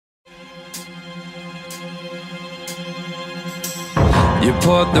You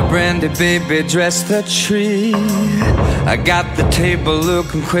poured the brandy, baby, dressed the tree. I got the table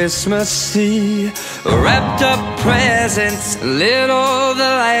looking Christmassy. Wrapped up presents, lit all the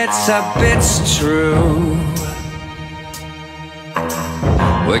lights up, it's true.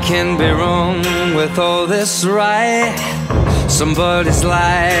 What can be wrong with all this, right? Somebody's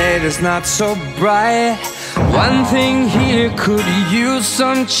light is not so bright. One thing here could use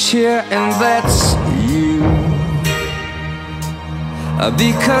some cheer, and that's you.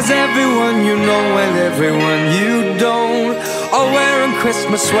 Because everyone you know and everyone you don't are wearing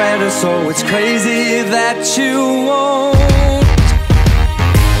Christmas sweaters, so it's crazy that you won't.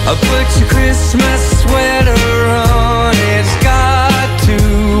 Put your Christmas sweater on, it's got to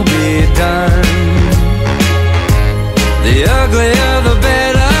be done. The uglier the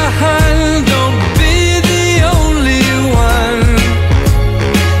better, hun, don't be the only one.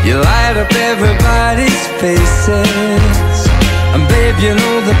 You light up everybody's faces, and babe, you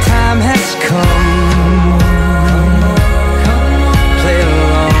know the time has come. Play it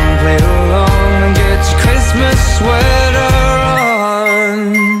along, and get your Christmas sweater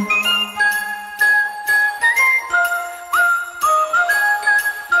on.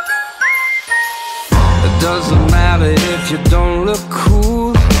 It doesn't matter if you don't look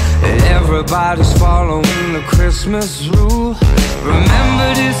cool, everybody's following the Christmas rule.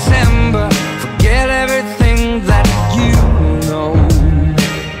 Remember December, forget everything that you know.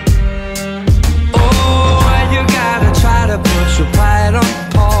 Oh, you gotta try to put your pride on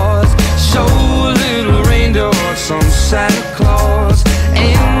pause. Show a little reindeer or some Santa Claus.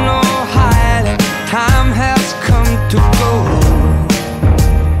 Ain't no hiding, time has come to go.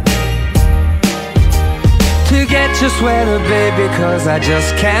 To get your sweater, baby, cause I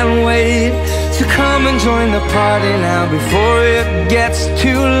just can't wait to come and join the party now before it gets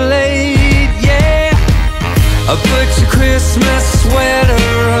too late. Yeah, put your Christmas sweater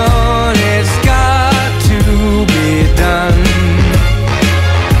on, it's got to be done.